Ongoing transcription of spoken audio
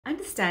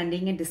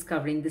Understanding and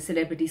Discovering the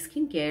Celebrity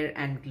Skincare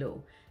and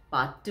Glow,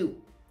 Part 2.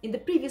 In the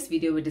previous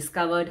video, we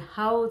discovered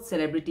how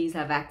celebrities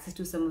have access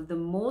to some of the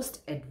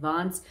most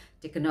advanced,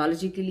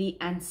 technologically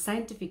and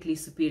scientifically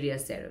superior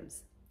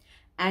serums.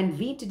 And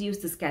we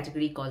introduced this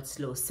category called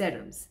slow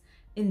serums.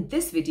 In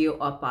this video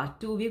or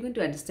part 2, we're going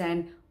to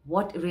understand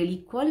what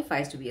really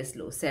qualifies to be a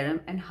slow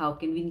serum and how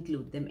can we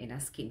include them in our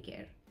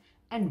skincare,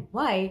 and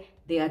why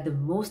they are the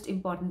most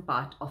important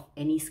part of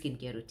any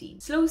skincare routine.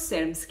 Slow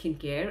serum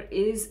skincare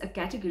is a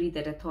category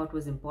that I thought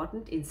was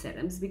important in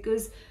serums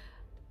because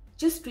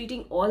just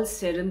treating all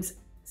serums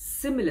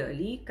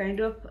similarly kind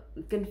of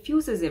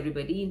confuses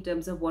everybody in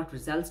terms of what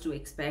results to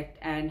expect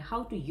and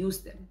how to use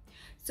them.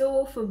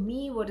 So for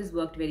me, what has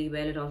worked very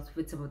well, and also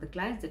with some of the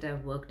clients that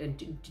I've worked and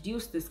to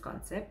introduce this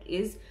concept,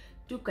 is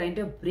to kind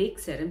of break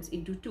serums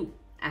into two: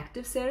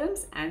 active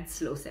serums and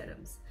slow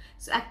serums.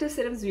 So active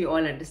serums, we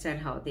all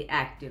understand how they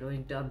act,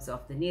 in terms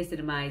of the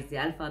niacinamides, the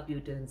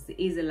alpha-butans, the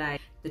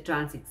azolite, the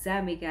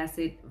tranexamic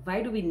acid.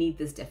 Why do we need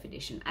this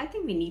definition? I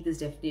think we need this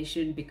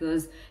definition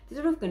because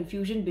there's a lot of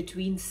confusion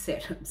between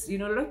serums. A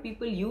lot of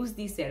people use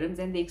these serums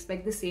and they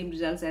expect the same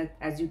results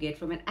as you get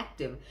from an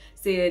active,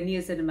 say a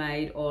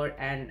niacinamide or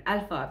an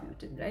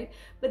alpha-butan, right?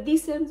 But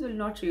these serums will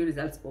not show you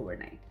results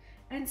overnight.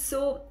 And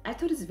so I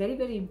thought it's very,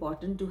 very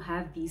important to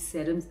have these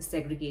serums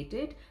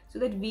segregated so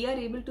that we are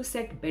able to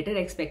set better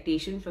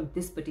expectations from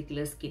this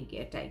particular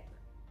skincare type.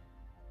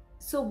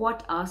 So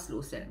what are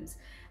slow serums?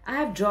 I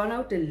have drawn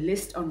out a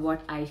list on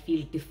what I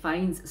feel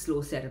defines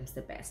slow serums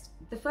the best.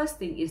 The first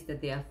thing is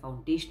that they are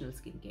foundational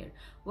skincare.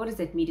 What does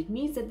that mean? It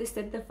means that they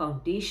set the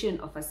foundation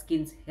of our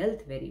skin's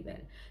health very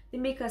well. They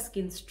make our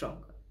skin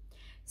stronger.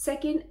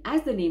 Second,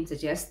 as the name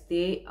suggests,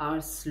 they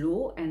are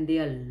slow and they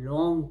are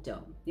long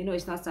term.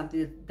 It's not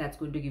something that's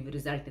going to give a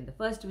result in the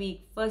first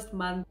week, first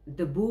month.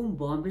 The boom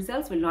bomb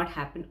results will not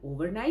happen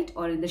overnight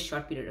or in the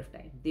short period of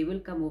time. They will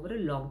come over a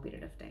long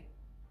period of time.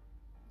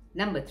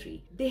 Number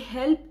 3, they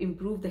help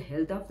improve the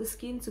health of the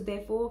skin. So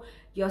therefore,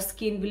 your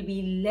skin will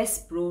be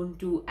less prone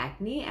to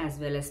acne as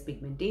well as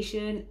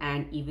pigmentation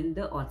and even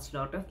the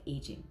onslaught of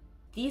aging.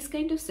 These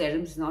kind of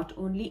serums not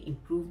only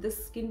improve the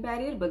skin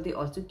barrier, but they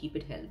also keep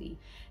it healthy.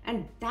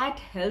 And that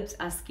helps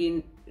our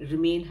skin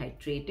remain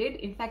hydrated,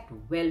 in fact,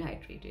 well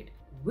hydrated.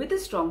 With a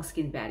strong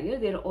skin barrier,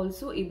 they're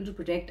also able to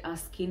protect our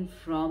skin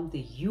from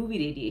the UV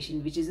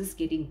radiation, which is just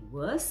getting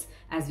worse.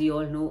 As we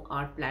all know,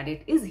 our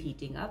planet is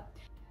heating up.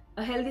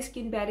 A healthy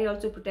skin barrier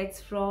also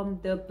protects from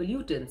the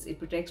pollutants, it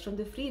protects from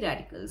the free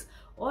radicals,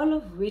 all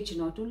of which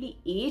not only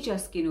age our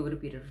skin over a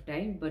period of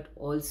time, but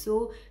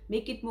also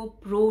make it more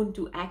prone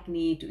to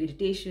acne, to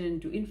irritation,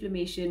 to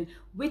inflammation,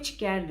 which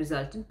can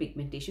result in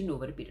pigmentation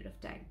over a period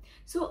of time.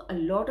 So a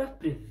lot of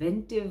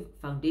preventive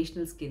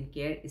foundational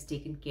skincare is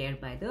taken care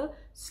by the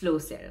slow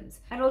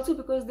serums. And also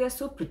because they are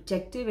so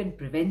protective and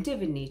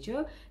preventive in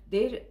nature,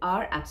 they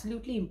are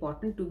absolutely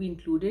important to be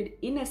included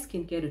in a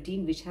skincare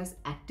routine which has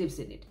actives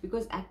in it,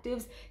 because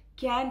actives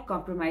can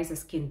compromise a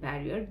skin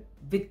barrier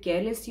with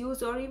careless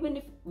use, or even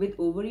if with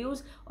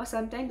overuse, or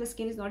sometimes the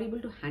skin is not able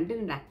to handle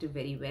an active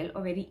very well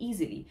or very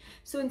easily.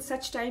 So in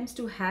such times,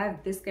 to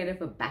have this kind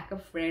of a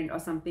backup friend or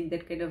something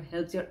that kind of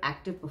helps your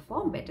active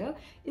perform better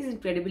is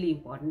incredibly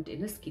important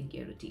in a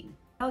skincare routine.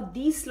 Now,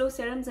 these slow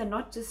serums are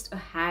not just a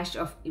hash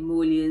of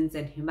emollients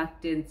and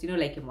humectants,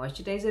 like a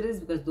moisturizer is,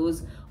 because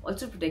those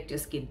also protect your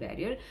skin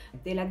barrier.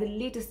 They'll have the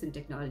latest in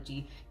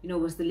technology,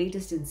 what's the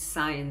latest in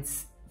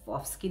science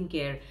of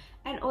skincare,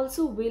 and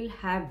also will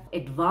have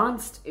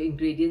advanced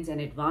ingredients and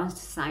advanced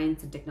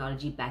science and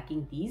technology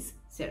backing these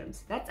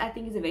serums. That, I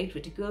think, is a very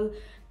critical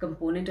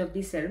component of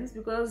these serums,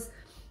 because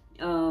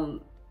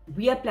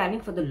we are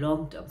planning for the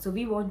long term. So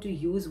we want to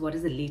use what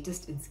is the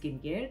latest in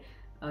skincare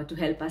to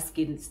help our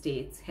skin stay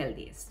its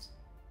healthiest.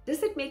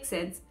 Does it make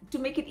sense? To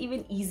make it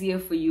even easier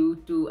for you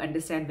to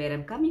understand where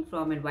I'm coming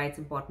from and why it's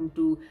important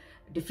to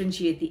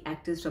differentiate the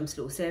actives from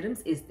slow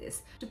serums is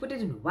this. To put it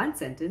in one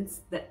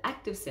sentence, the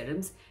active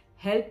serums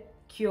help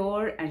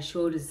cure and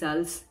show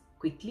results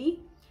quickly.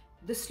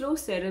 The slow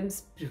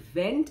serums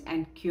prevent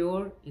and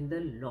cure in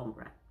the long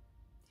run.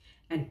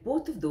 And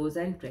both of those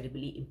are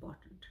incredibly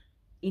important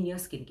in your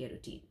skincare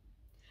routine.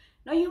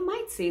 Now, you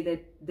might say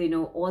that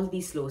all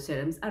these slow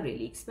serums are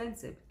really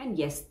expensive. And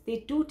yes,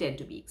 they do tend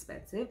to be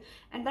expensive.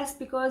 And that's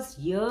because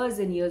years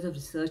and years of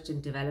research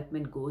and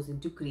development goes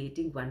into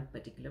creating one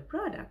particular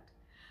product.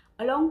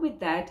 Along with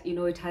that,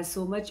 it has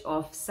so much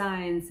of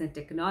science and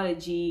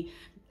technology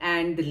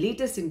and the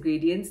latest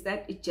ingredients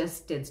that it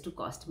just tends to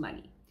cost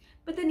money.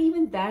 But then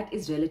even that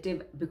is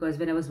relative, because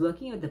when I was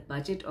working on the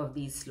budget of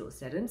these slow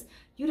serums,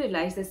 you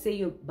realize that, say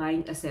you're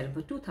buying a serum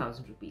for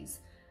 2,000 rupees.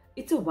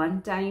 It's a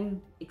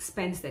one-time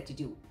expense that you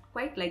do,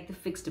 quite like the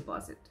fixed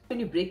deposit. When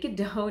you break it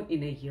down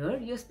in a year,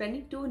 you're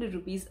spending 200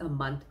 rupees a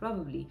month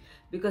probably,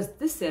 because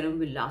this serum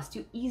will last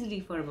you easily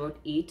for about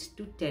 8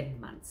 to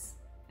 10 months.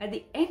 At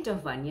the end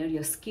of 1 year,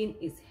 your skin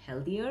is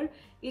healthier,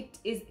 it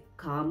is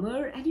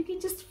calmer, and you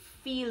can just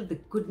feel the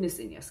goodness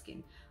in your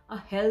skin. A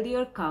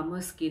healthier,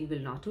 calmer skin will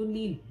not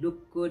only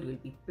look good, will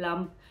be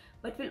plump,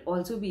 but will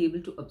also be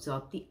able to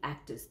absorb the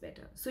actives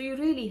better. So you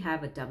really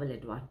have a double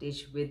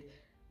advantage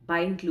by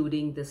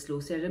including the slow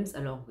serums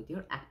along with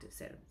your active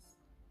serums.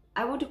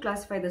 I want to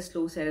classify the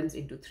slow serums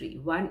into three.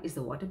 One is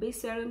the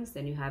water-based serums,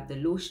 then you have the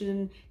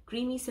lotion,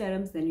 creamy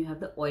serums, then you have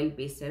the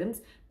oil-based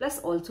serums, plus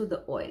also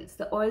the oils.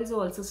 The oils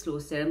are also slow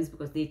serums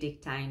because they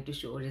take time to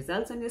show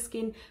results on your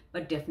skin,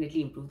 but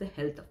definitely improve the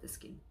health of the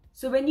skin.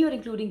 So when you're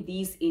including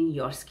these in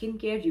your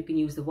skincare, you can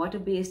use the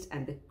water-based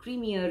and the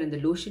creamier and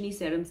the lotiony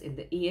serums in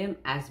the AM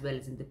as well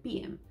as in the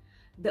PM.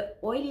 The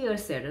oilier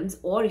serums,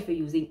 or if you're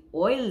using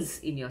oils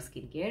in your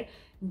skincare,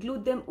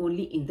 include them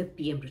only in the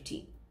PM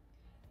routine.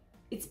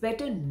 It's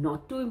better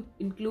not to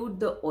include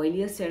the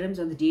oilier serums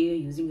on the day you're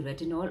using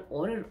retinol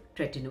or a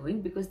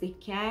tretinoin because they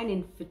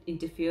can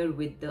interfere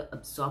with the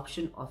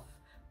absorption of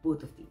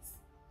both of these.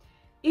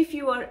 If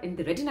you are in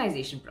the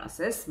retinization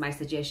process, my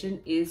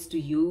suggestion is to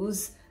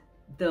use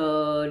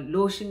the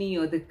lotiony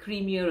or the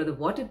creamier or the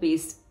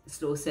water-based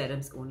slow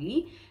serums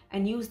only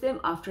and use them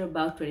after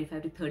about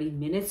 25 to 30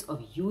 minutes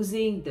of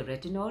using the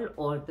retinol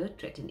or the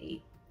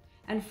tretinoin,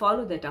 and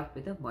follow that up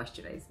with a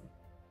moisturizer.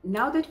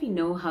 Now that we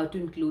know how to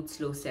include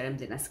slow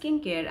serums in our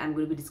skincare, I'm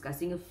going to be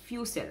discussing a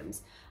few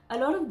serums. A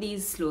lot of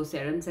these slow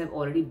serums have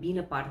already been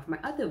a part of my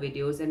other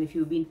videos, and if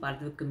you've been part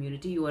of the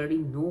community, you already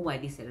know why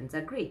these serums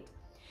are great.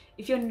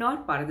 If you're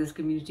not part of this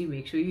community,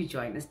 make sure you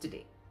join us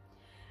today.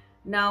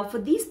 Now, for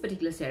these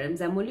particular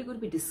serums, I'm only going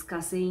to be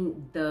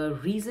discussing the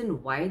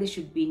reason why they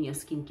should be in your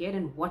skincare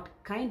and what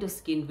kind of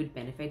skin would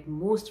benefit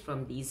most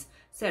from these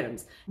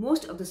serums.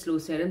 Most of the slow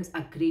serums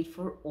are great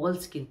for all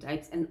skin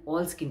types and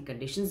all skin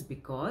conditions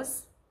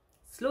because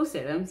slow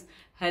serums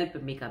help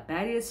make our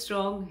barriers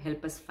strong,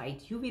 help us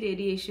fight UV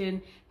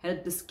radiation,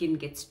 help the skin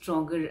get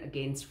stronger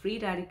against free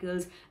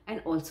radicals,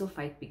 and also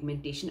fight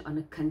pigmentation on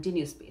a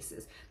continuous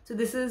basis. So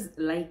this is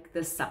like the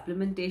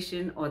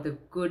supplementation or the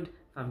good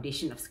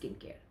foundation of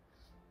skincare.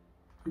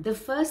 The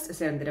first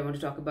serum that I want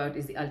to talk about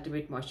is the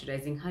Ultimate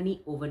Moisturizing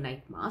Honey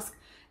Overnight Mask.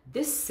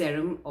 This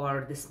serum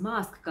or this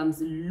mask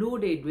comes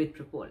loaded with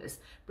propolis.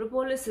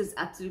 Propolis is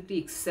absolutely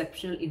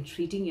exceptional in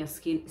treating your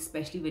skin,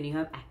 especially when you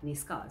have acne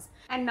scars.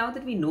 And now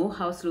that we know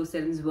how slow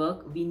serums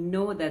work, we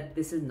know that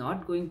this is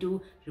not going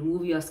to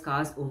remove your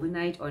scars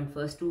overnight or in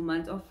first 2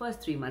 months or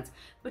first 3 months,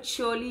 but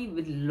surely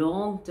with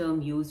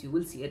long-term use, you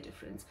will see a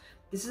difference.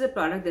 This is a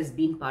product that's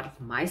been part of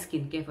my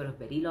skincare for a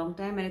very long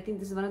time, and I think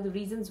this is one of the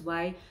reasons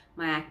why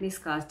my acne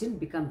scars didn't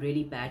become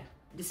really bad,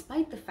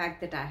 despite the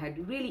fact that I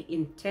had really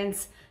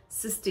intense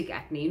cystic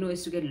acne. You know, I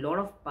used to get a lot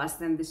of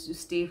pus and this used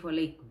to stay for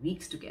like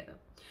weeks together.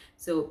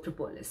 So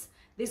propolis.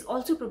 There's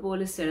also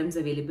propolis serums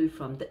available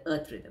from the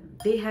Earth Rhythm.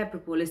 They have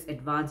propolis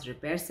advanced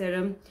repair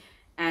serum,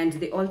 and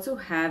they also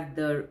have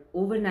the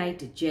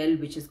overnight gel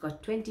which has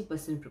got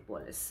 20%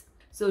 propolis.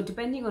 So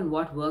depending on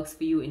what works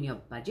for you in your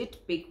budget,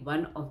 pick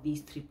one of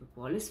these three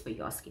propolis for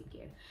your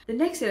skincare. The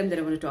next serum that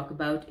I want to talk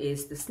about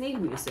is the snail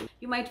mucin.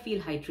 You might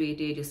feel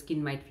hydrated, your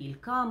skin might feel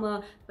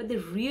calmer, but the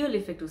real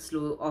effect of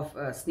snail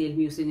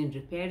mucin in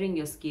repairing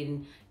your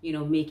skin, you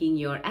know, making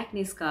your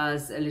acne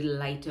scars a little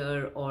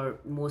lighter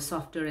or more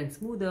softer and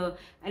smoother,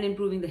 and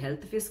improving the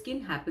health of your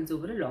skin happens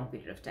over a long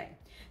period of time.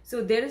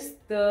 So there is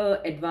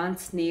the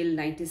Advanced Snail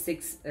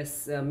 96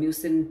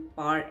 Mucin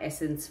Par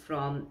Essence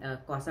from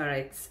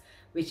CosRx,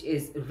 which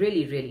is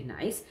really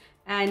nice,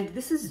 and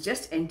this has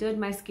just entered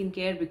my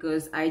skincare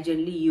because I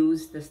generally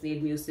use the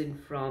snail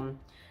mucin from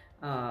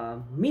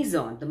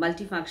Mizon, the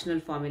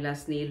multifunctional formula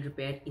snail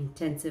repair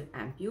intensive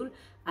ampule.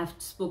 I've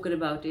spoken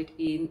about it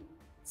in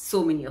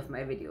so many of my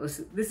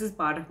videos. This is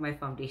part of my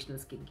foundational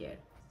skincare.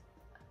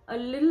 A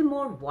little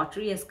more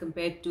watery as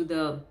compared to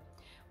the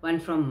one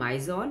from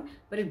Mizon,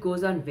 but it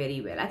goes on very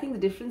well. I think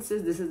the difference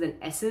is this is an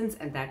essence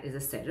and that is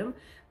a serum,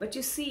 but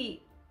you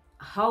see,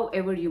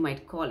 however you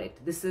might call it,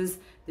 this is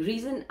the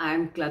reason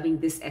I'm clubbing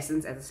this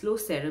essence as a slow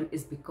serum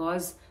is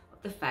because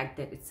of the fact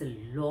that it's a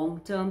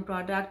long-term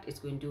product. It's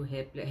going to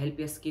help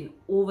your skin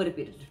over a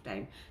period of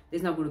time.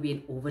 There's not going to be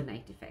an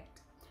overnight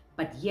effect,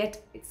 but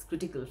yet it's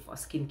critical for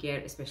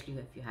skincare, especially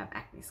if you have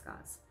acne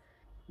scars.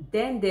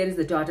 Then there is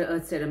the Daughter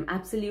Earth Serum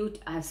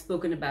Absolute. I have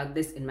spoken about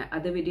this in my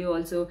other video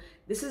also.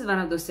 This is one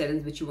of those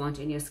serums which you want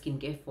in your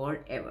skincare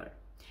forever.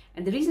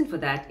 And the reason for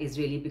that is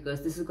really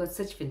because this has got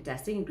such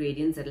fantastic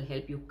ingredients that will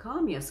help you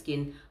calm your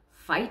skin,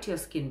 fight your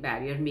skin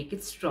barrier, make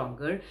it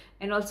stronger,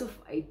 and also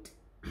fight,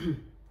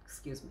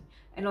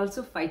 and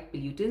also fight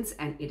pollutants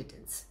and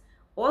irritants.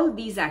 All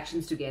these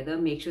actions together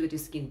make sure that your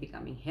skin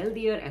becoming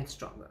healthier and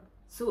stronger.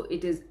 So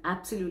it is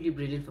absolutely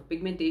brilliant for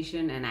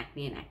pigmentation and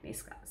acne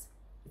scars.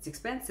 It's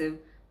expensive,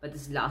 but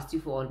this lasts you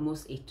for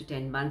almost 8 to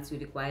 10 months. You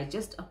require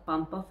just a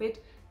pump of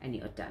it and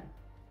you're done.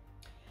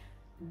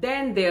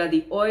 Then there are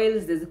the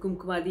oils. There's the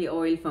Kumkumadi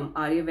oil from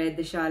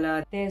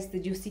Aryaveda. There's the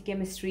Juicy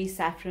Chemistry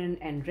Saffron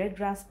and Red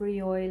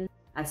Raspberry oil.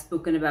 I've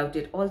spoken about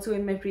it also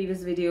in my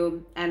previous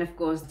video. And of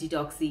course,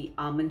 Detoxy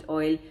Almond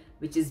Oil,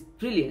 which is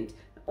brilliant.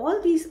 All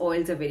these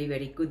oils are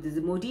very good. There's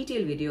a more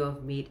detailed video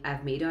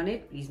I've made on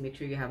it. Please make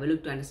sure you have a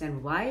look to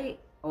understand why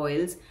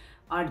oils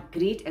are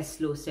great as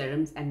slow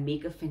serums and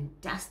make a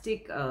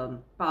fantastic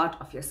part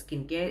of your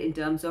skincare in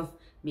terms of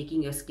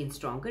making your skin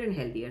stronger and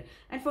healthier.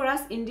 And for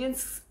us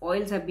Indians,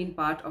 oils have been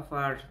part of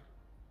our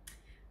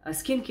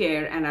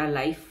skincare and our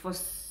life for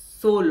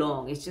so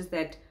long. It's just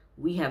that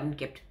we haven't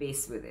kept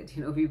pace with it.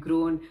 We've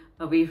grown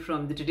away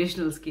from the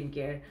traditional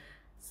skincare,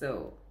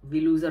 so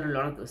we lose out a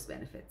lot of those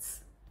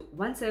benefits.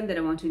 One serum that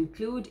I want to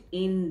include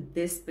in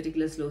this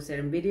particular slow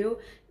serum video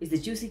is the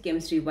Juicy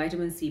Chemistry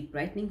Vitamin C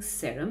Brightening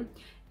Serum.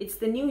 It's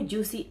the new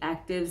Juicy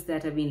Actives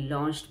that have been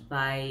launched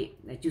by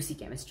Juicy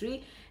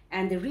Chemistry.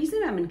 And the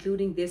reason I'm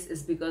including this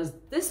is because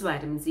this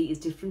vitamin C is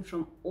different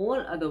from all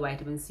other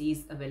vitamin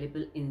Cs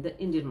available in the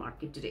Indian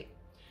market today.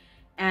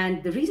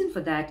 And the reason for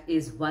that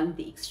is, one,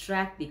 the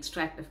extract. The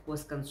extract, of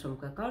course, comes from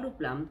cacao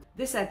plum.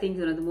 This, I think,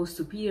 is one of the most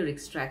superior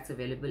extracts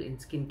available in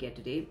skincare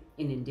today,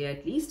 in India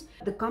at least.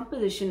 The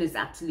composition is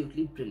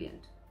absolutely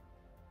brilliant.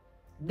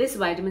 This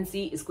vitamin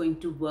C is going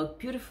to work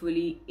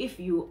beautifully if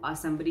you are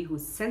somebody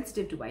who's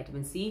sensitive to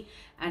vitamin C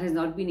and has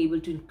not been able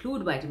to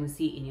include vitamin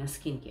C in your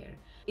skincare.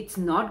 It's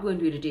not going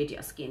to irritate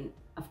your skin.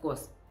 Of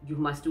course, you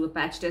must do a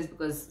patch test,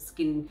 because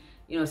skin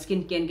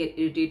can get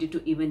irritated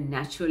to even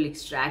natural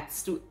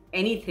extracts, to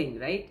anything,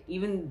 right?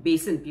 Even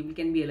basin, people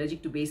can be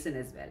allergic to basin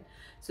as well.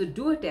 So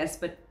do a test,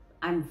 but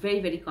I'm very,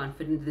 very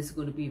confident this is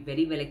going to be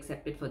very well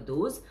accepted for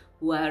those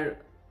who are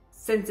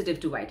sensitive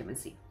to vitamin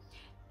C.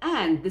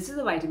 And this is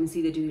a vitamin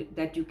C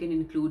that you can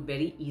include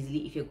very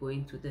easily if you're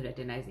going through the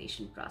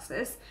retinization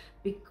process,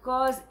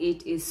 because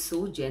it is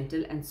so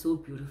gentle and so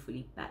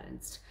beautifully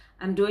balanced.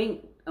 I'm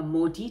doing a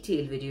more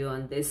detailed video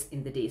on this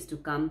in the days to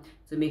come,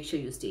 so make sure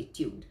you stay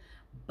tuned.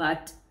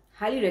 But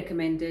highly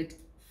recommended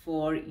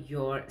for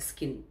your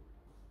skin.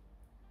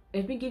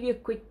 Let me give you a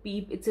quick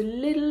peep. It's a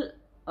little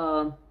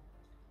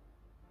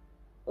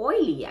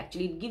oily,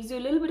 actually. It gives you a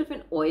little bit of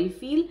an oil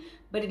feel,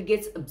 but it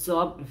gets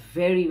absorbed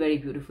very, very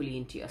beautifully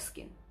into your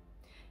skin.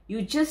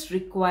 You just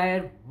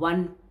require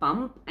one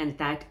pump and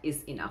that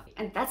is enough.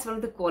 And that's one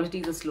of the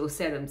qualities of slow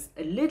serums.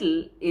 A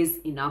little is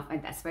enough,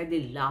 and that's why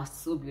they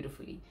last so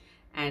beautifully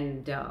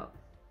and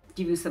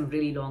give you some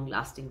really long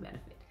lasting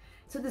benefit.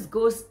 So this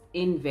goes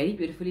in very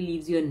beautifully,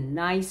 leaves you a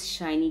nice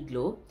shiny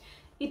glow.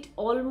 It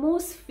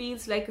almost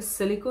feels like a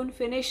silicone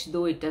finish,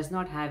 though it does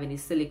not have any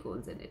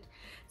silicones in it.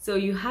 So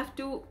you have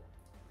to,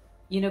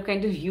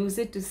 kind of use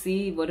it to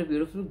see what a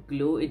beautiful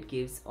glow it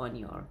gives on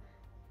your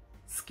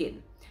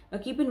skin. Now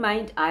keep in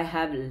mind, I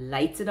have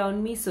lights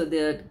around me, so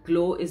the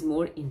glow is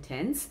more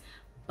intense,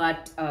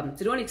 but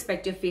so don't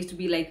expect your face to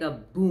be like a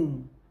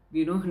boom,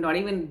 not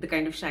even the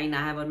kind of shine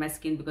I have on my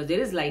skin, because there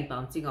is light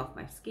bouncing off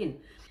my skin.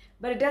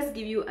 But it does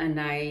give you a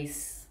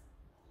nice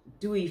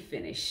dewy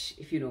finish,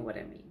 if you know what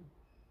I mean.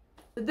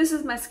 So this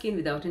is my skin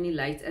without any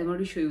lights. I want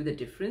to show you the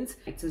difference.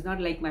 It's not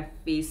like my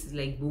face is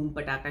like boom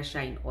pataka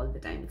shine all the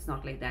time. It's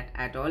not like that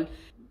at all.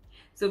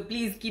 So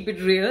please keep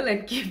it real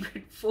and keep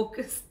it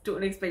focused.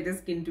 Don't expect the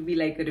skin to be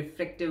like a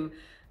reflective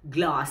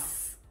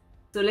glass.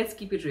 So let's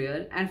keep it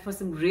real. And for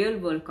some real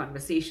world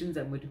conversations,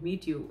 I'm going to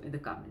meet you in the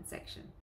comment section.